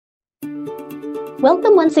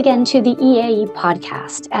Welcome once again to the EAE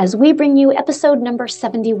podcast as we bring you episode number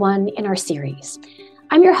 71 in our series.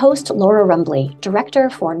 I'm your host, Laura Rumbly,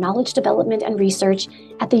 Director for Knowledge Development and Research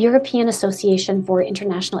at the European Association for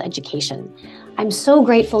International Education. I'm so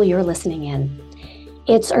grateful you're listening in.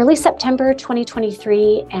 It's early September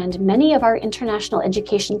 2023, and many of our international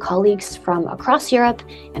education colleagues from across Europe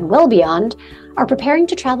and well beyond are preparing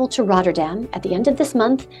to travel to Rotterdam at the end of this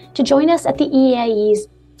month to join us at the EAE's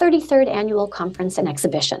 33rd Annual Conference and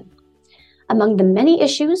Exhibition. Among the many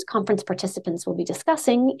issues conference participants will be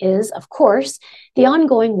discussing is, of course, the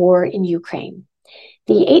ongoing war in Ukraine.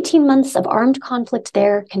 The 18 months of armed conflict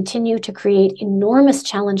there continue to create enormous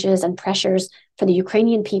challenges and pressures for the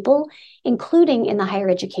Ukrainian people, including in the higher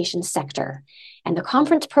education sector. And the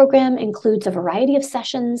conference program includes a variety of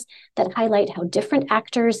sessions that highlight how different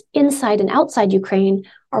actors inside and outside Ukraine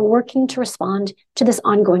are working to respond to this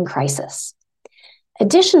ongoing crisis.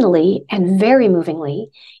 Additionally, and very movingly,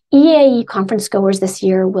 EAE conference goers this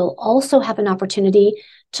year will also have an opportunity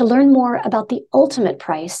to learn more about the ultimate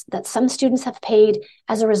price that some students have paid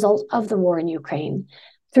as a result of the war in Ukraine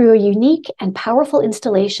through a unique and powerful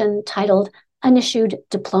installation titled Unissued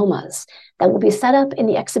Diplomas that will be set up in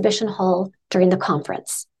the exhibition hall during the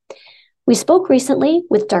conference. We spoke recently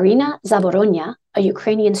with Daryna Zavhorodnia, a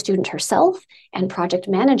Ukrainian student herself and project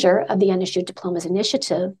manager of the Unissued Diplomas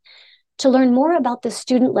initiative, to learn more about this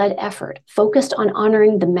student-led effort focused on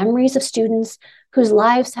honoring the memories of students whose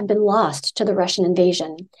lives have been lost to the Russian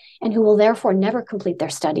invasion and who will therefore never complete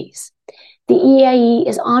their studies. The EAE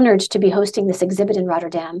is honored to be hosting this exhibit in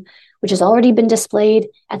Rotterdam, which has already been displayed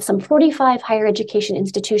at some 45 higher education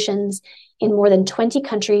institutions in more than 20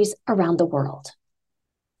 countries around the world.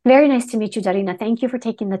 Very nice to meet you, Daryna. Thank you for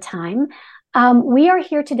taking the time. We are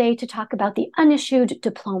here today to talk about the Unissued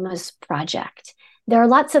Diplomas project. There are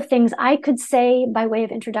lots of things I could say by way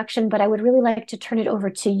of introduction, but I would really like to turn it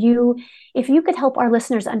over to you. If you could help our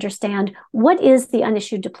listeners understand, what is the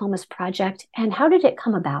Unissued Diplomas project and how did it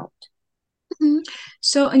come about?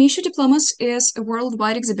 So Unissued Diplomas is a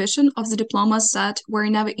worldwide exhibition of the diplomas that were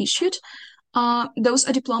never issued. Those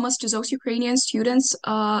are diplomas to those Ukrainian students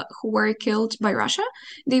who were killed by Russia.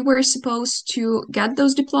 They were supposed to get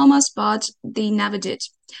those diplomas, but they never did.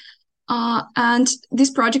 And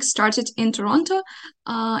this project started in Toronto,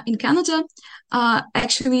 in Canada.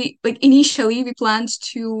 Actually, initially we planned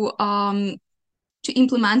to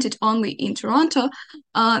implement it only in Toronto.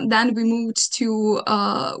 Then we moved to,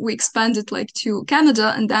 we expanded to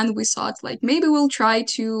Canada, and then we thought maybe we'll try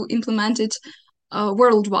to implement it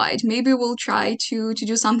worldwide. Maybe we'll try to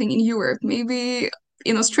do something in Europe, maybe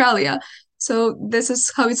in Australia. So this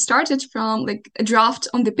is how it started, from a draft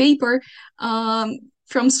on the paper,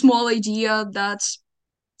 from small idea that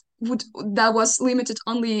was limited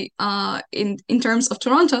only in terms of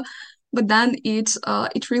Toronto, but then it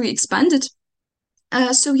really expanded.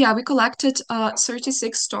 So yeah, we collected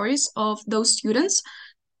 36 stories of those students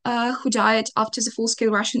who died after the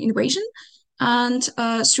full-scale Russian invasion, and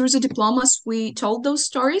through the diplomas we told those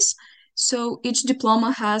stories. So each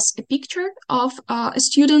diploma has a picture of a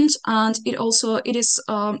student, and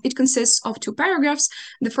it consists of 2 paragraphs.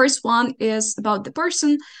 The first one is about the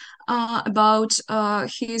person, about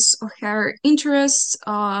his or her interests,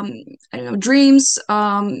 dreams,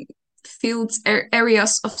 fields,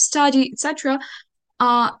 areas of study, etc.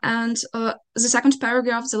 And the second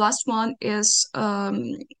paragraph, the last one, is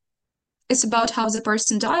about how the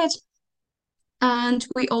person died. And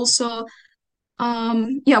we also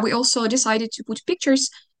decided to put pictures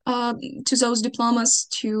to those diplomas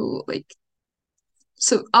to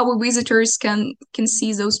so our visitors can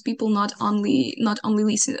see those people, not only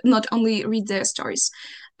read their stories.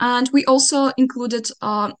 And we also included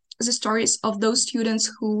the stories of those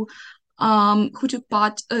students who took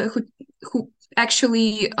part, who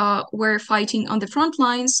actually were fighting on the front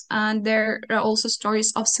lines, and there are also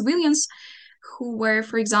stories of civilians who were,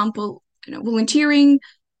 for example, volunteering,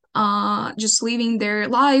 just living their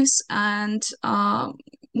lives, and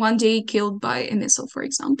one day killed by a missile, for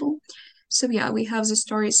example. So yeah, we have the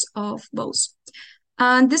stories of both.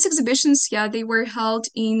 And these exhibitions, they were held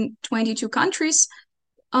in 22 countries.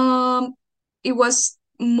 It was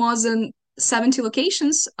more than 70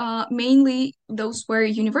 locations. Mainly those were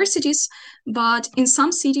universities, but in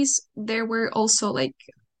some cities there were also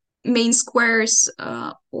main squares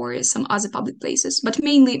or some other public places, but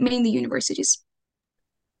mainly universities.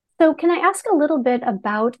 So can I ask a little bit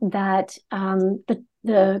about that,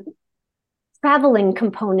 the traveling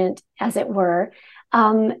component, as it were,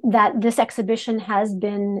 that this exhibition has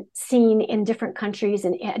been seen in different countries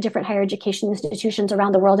and different higher education institutions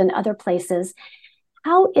around the world and other places.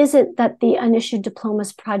 How is it that the Unissued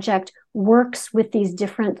Diplomas project works with these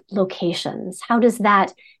different locations? How does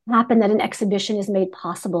that happen that an exhibition is made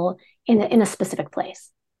possible in a specific place?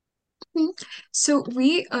 So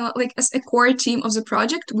we, like as a core team of the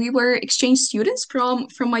project, we were exchange students from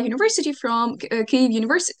my university, from Kyiv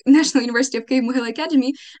University, National University of Kyiv Mohila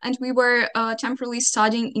Academy, and we were temporarily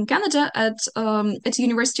studying in Canada at the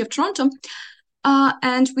University of Toronto.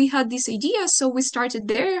 And we had this idea, so we started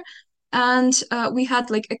there, and we had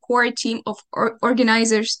like a core team of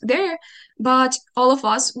organizers there. But all of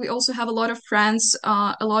us, we also have a lot of friends,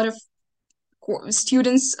 a lot of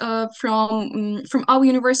students from our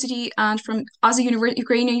university and from other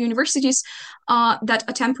Ukrainian universities that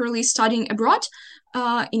are temporarily studying abroad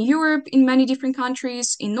in Europe, in many different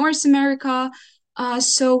countries, in North America.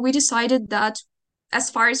 So we decided that as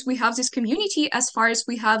far as we have this community, as far as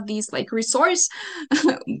we have these like resource,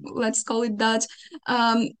 let's call it that,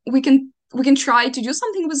 we can try to do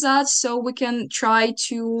something with that. So we can try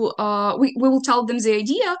to we will tell them the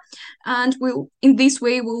idea, and we'll in this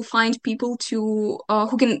way we'll find people to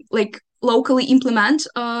who can like locally implement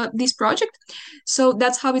this project. So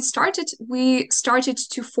that's how it started. We started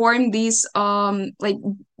to form this like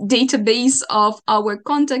database of our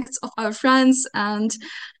contacts, of our friends, and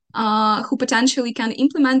who potentially can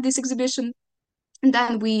implement this exhibition. And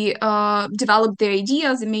then we developed the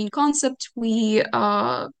idea, the main concept. We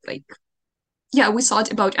we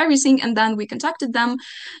thought about everything, and then we contacted them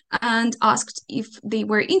and asked if they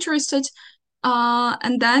were interested.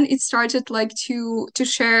 And then it started like to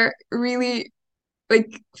share really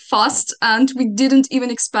like fast, and we didn't even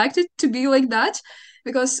expect it to be like that,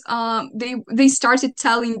 because they started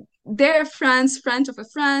telling their friend of a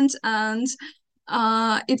friend, and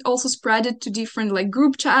it also spread it to different like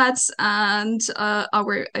group chats and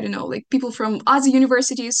our I don't know like people from other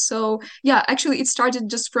universities. So yeah, actually it started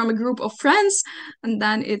just from a group of friends, and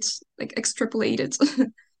then it's like extrapolated.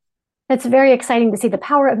 It's very exciting to see the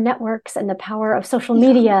power of networks and the power of social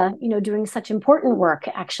Yeah. media, doing such important work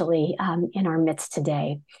actually in our midst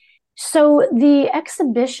today. So the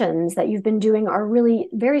exhibitions that you've been doing are really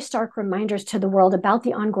very stark reminders to the world about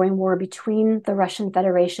the ongoing war between the Russian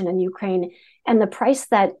Federation and Ukraine, and the price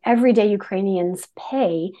that everyday Ukrainians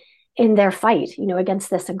pay in their fight, against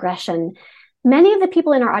this aggression. Many of the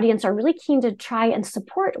people in our audience are really keen to try and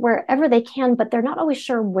support wherever they can, but they're not always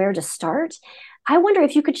sure where to start. I wonder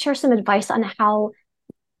if you could share some advice on how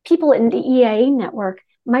people in the EAA network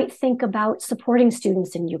might think about supporting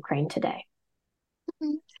students in Ukraine today.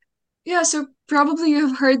 Yeah, so probably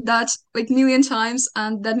you've heard that like million times,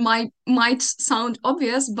 and that might sound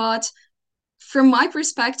obvious, but from my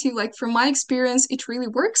perspective, like from my experience, it really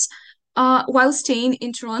works. While staying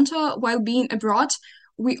in Toronto, while being abroad,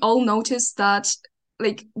 we all noticed that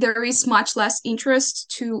like there is much less interest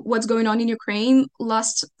to what's going on in Ukraine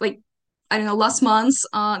last like I don't know last months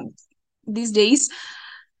these days,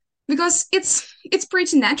 because it's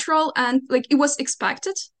pretty natural and like it was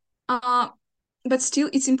expected. Uh, but still,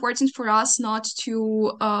 it's important for us not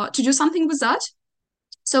to do something with that.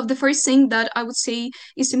 So the first thing that I would say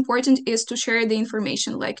is important is to share the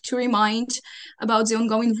information, like to remind about the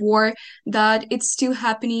ongoing war, that it's still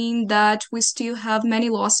happening, that we still have many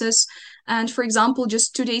losses. And for example,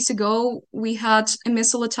 just 2 days ago, we had a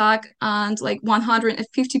missile attack, and like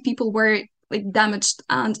 150 people were like damaged,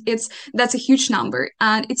 and that's a huge number,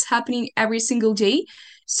 and it's happening every single day.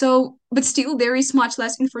 So, but still, there is much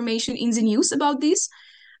less information in the news about this,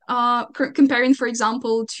 comparing, for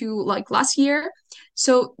example, to like last year.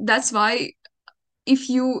 So that's why if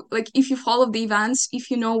you follow the events, if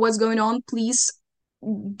you know what's going on, please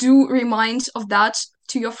do remind of that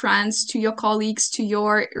to your friends, to your colleagues, to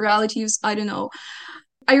your relatives. I don't know.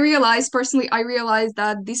 I realized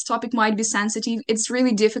that this topic might be sensitive. It's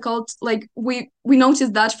really difficult. Like we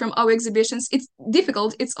noticed that from our exhibitions. It's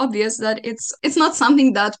difficult. It's obvious that it's not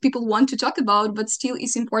something that people want to talk about, but still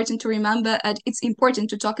it's important to remember, and it's important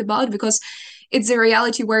to talk about because it's the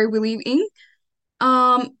reality where we live in.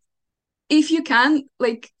 Um, if you can,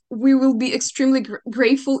 like, we will be extremely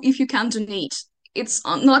grateful if you can donate. It's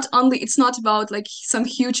not about like some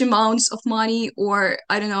huge amounts of money, or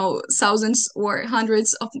I don't know, thousands or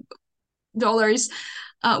hundreds of dollars,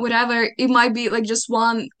 whatever. It might be like just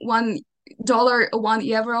 $1 or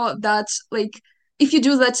 €1 that, like, if you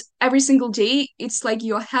do that every single day, it's like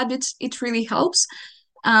your habit. It really helps.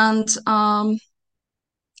 And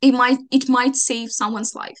it might save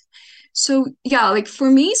someone's life. So yeah, like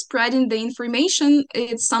for me, spreading the information,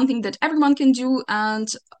 it's something that everyone can do. And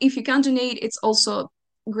if you can donate, it's also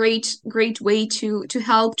great way to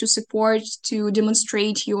help, to support, to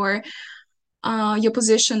demonstrate your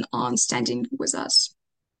position on standing with us.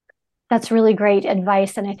 That's really great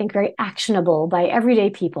advice, and I think very actionable by everyday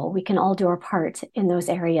people. We can all do our part in those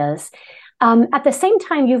areas. At the same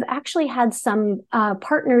time, you've actually had some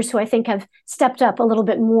partners who I think have stepped up a little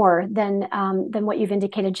bit more than what you've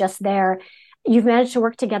indicated just there. You've managed to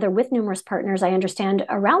work together with numerous partners, I understand,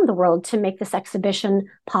 around the world to make this exhibition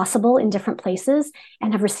possible in different places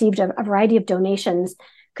and have received a variety of donations.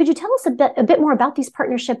 Could you tell us a bit more about these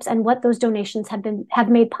partnerships and what those donations have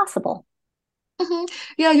made possible? Mhm.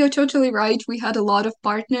 Yeah, you're totally right. We had a lot of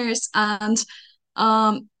partners, and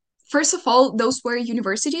um, first of all, those were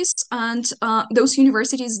universities, and those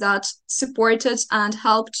universities that supported and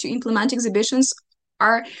helped to implement exhibitions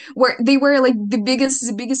are where they were like the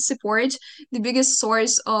biggest support, the biggest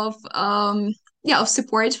source of of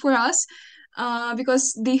support for us, because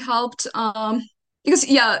they helped because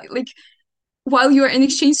yeah, like while you're an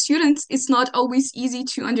exchange student, it's not always easy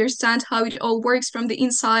to understand how it all works from the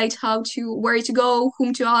inside, how to where to go,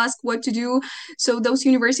 whom to ask, what to do. So those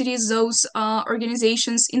universities, those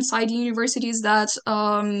organizations inside the universities that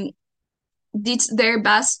did their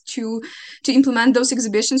best to implement those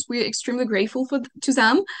exhibitions, we're extremely grateful to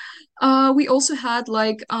them. We also had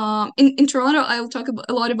like in Toronto, I'll talk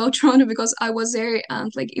a lot about Toronto because I was there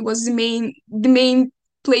and like it was the main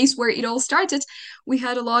place where it all started. We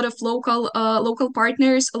had a lot of local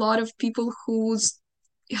partners, a lot of people who's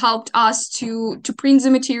helped us to print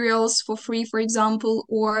the materials for free, for example,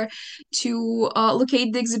 or to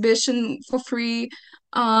locate the exhibition for free,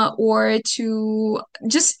 or to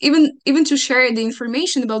just even to share the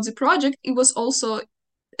information about the project. It was also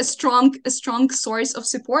a strong source of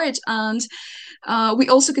support, and we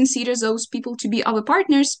also consider those people to be our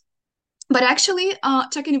partners. But actually,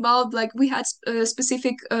 talking about like we had a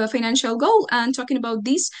specific financial goal, and talking about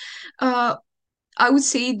this, I would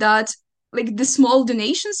say that like the small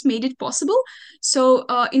donations made it possible. So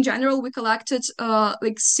in general, we collected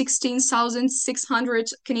like 16,600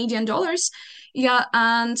 Canadian dollars. Yeah,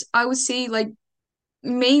 and I would say like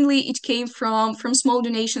mainly it came from small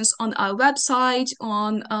donations on our website,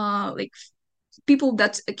 on like people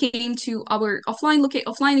that came to our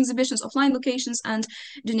offline exhibitions, offline locations, and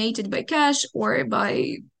donated by cash or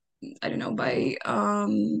by I don't know by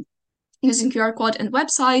using QR code and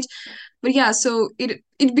website. But yeah, so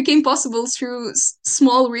it became possible through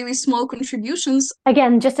small, really small contributions.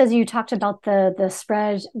 Again, just as you talked about the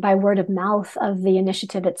spread by word of mouth of the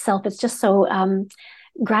initiative itself, it's just so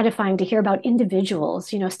gratifying to hear about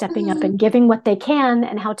individuals, stepping up Mhm. and giving what they can,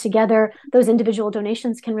 and how together those individual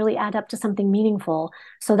donations can really add up to something meaningful.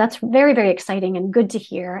 So that's very, very exciting and good to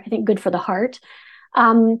hear. I think good for the heart.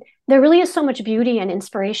 Um, there really is so much beauty and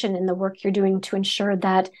inspiration in the work you're doing to ensure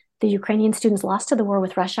that the Ukrainian students lost to the war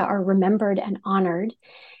with Russia are remembered and honored.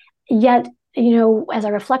 Yet, as I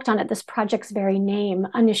reflect on it, this project's very name,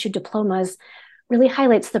 Unissued Diplomas, really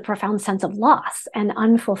highlights the profound sense of loss and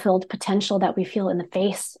unfulfilled potential that we feel in the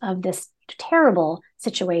face of this terrible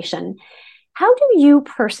situation. How do you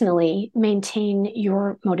personally maintain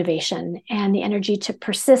your motivation and the energy to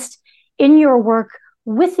persist in your work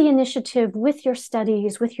with the initiative, with your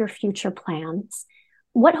studies, with your future plans?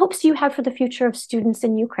 What hopes do you have for the future of students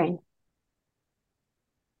in Ukraine?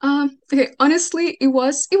 Okay, honestly, it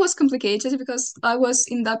was complicated because I was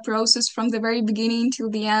in that process from the very beginning till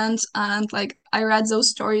the end, and like I read those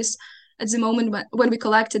stories at the moment when we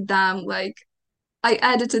collected them. Like I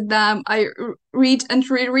edited them, read and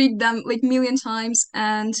reread them like million times,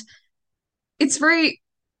 and it's very,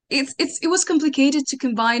 it was complicated to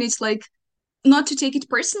combine it like not to take it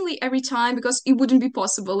personally every time because it wouldn't be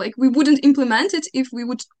possible. Like we wouldn't implement it if we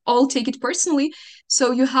would all take it personally.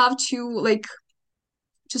 So you have to like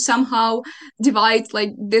to somehow divide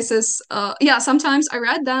like this is yeah, sometimes I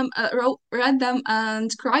read them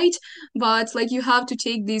and cried, but like you have to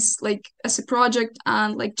take this like as a project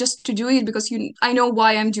and like just to do it because I know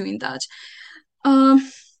why I'm doing that. um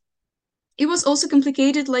it was also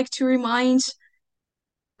complicated like to remind,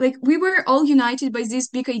 like we were all united by this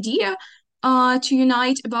big idea, to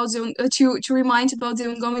unite about the to remind about the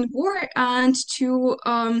ongoing war, and to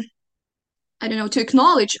I don't know, to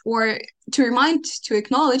acknowledge or to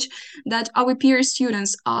acknowledge that our peer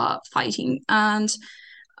students are fighting. And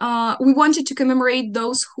we wanted to commemorate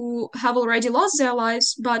those who have already lost their lives,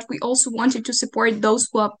 but we also wanted to support those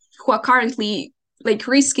who are currently like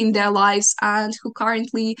risking their lives and who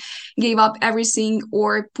currently gave up everything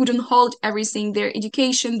or put on hold everything, their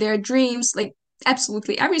education, their dreams, like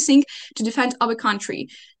absolutely everything to defend our country.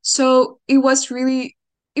 So it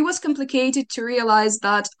was complicated to realize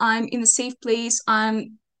that I'm in a safe place.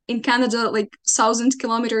 I'm in Canada, like 1,000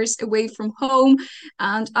 kilometers away from home,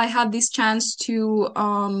 and I have this chance to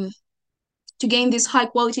gain this high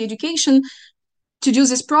quality education. do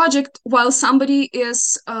this project while somebody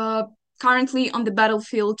is currently on the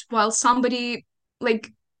battlefield, while somebody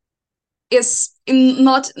like is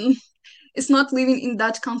not living in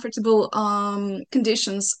that comfortable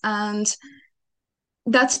conditions. And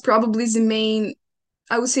that's probably the main,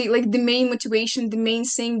 I would say, like the main motivation, the main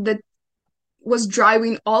thing that was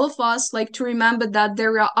driving all of us, like to remember that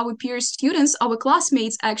there are our peer students, our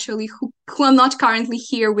classmates actually, who are not currently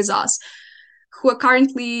here with us, who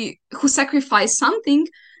sacrifice something,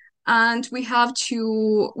 and we have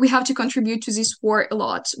to contribute to this war a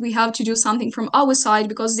lot. We have to do something from our side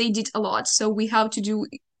because they did a lot. So we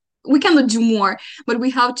cannot do more, but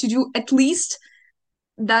we have to do at least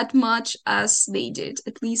that much as they did.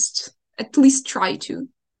 At least try to.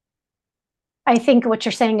 I think what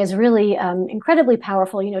you're saying is really incredibly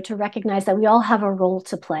powerful, to recognize that we all have a role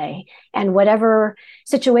to play, and whatever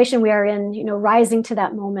situation we are in, rising to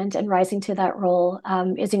that moment and rising to that role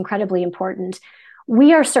is incredibly important.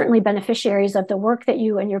 We are certainly beneficiaries of the work that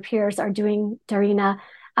you and your peers are doing, Daryna.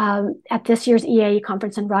 At this year's EAE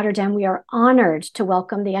conference in Rotterdam, we are honored to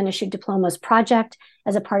welcome the Unissued Diplomas project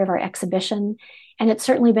as a part of our exhibition. And it's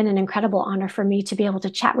certainly been an incredible honor for me to be able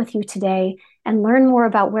to chat with you today and learn more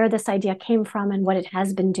about where this idea came from and what it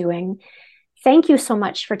has been doing. Thank you so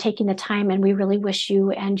much for taking the time, and we really wish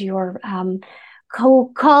you and your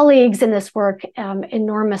colleagues in this work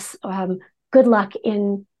enormous good luck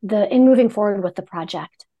in moving forward with the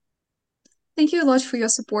project. Thank you a lot for your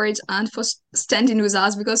support and for standing with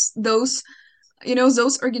us, because those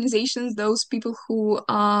organizations, those people who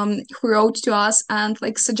wrote to us and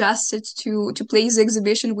like suggested to place the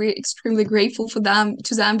exhibition, we're extremely grateful to them,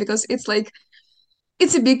 because it's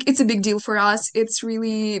a big deal for us. It's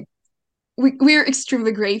really, we're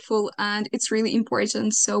extremely grateful, and it's really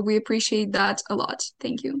important. So we appreciate that a lot.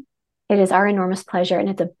 Thank you. It is our enormous pleasure, and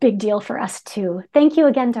it's a big deal for us too. Thank you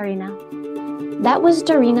again, Daryna. That was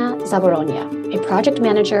Daryna Zavhorodnia, a project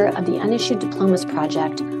manager of the Unissued Diplomas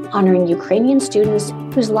project, honoring Ukrainian students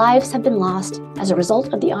whose lives have been lost as a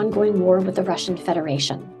result of the ongoing war with the Russian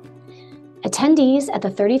Federation. Attendees at the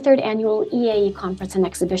 33rd Annual EAE Conference and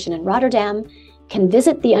Exhibition in Rotterdam can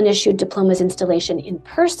visit the Unissued Diplomas installation in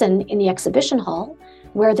person in the exhibition hall,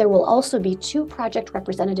 where there will also be 2 project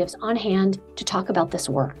representatives on hand to talk about this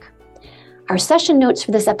work. Our session notes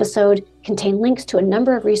for this episode contain links to a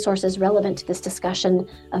number of resources relevant to this discussion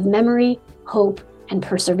of memory, hope, and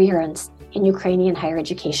perseverance in Ukrainian higher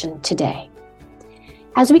education today.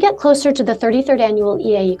 As we get closer to the 33rd Annual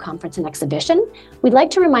EAE Conference and Exhibition, we'd like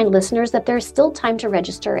to remind listeners that there is still time to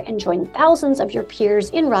register and join thousands of your peers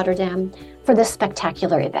in Rotterdam for this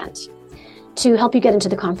spectacular event. To help you get into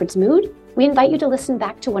the conference mood, we invite you to listen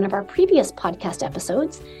back to one of our previous podcast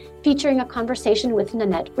episodes featuring a conversation with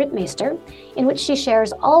Nanette Ritmeester, in which she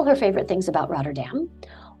shares all her favorite things about Rotterdam,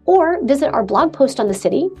 or visit our blog post on the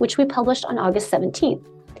city, which we published on August 17th.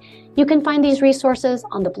 You can find these resources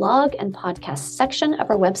on the blog and podcast section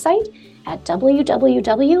of our website at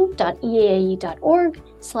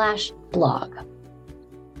www.eae.org/blog.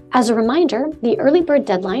 As a reminder, the early bird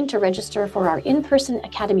deadline to register for our in-person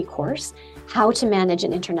Academy course, How to Manage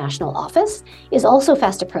an International Office, is also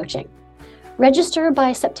fast approaching. Register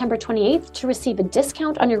by September 28th to receive a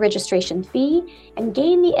discount on your registration fee and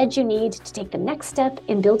gain the edge you need to take the next step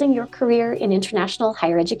in building your career in international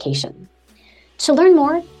higher education. To learn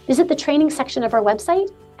more, visit the training section of our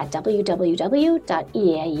website at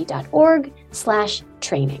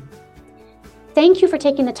www.eae.org/training. Thank you for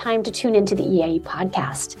taking the time to tune into the EAE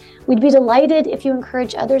podcast. We'd be delighted if you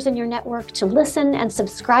encourage others in your network to listen and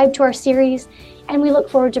subscribe to our series, and we look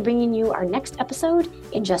forward to bringing you our next episode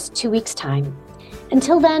in just 2 weeks' time.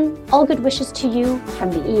 Until then, all good wishes to you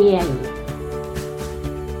from the EAE.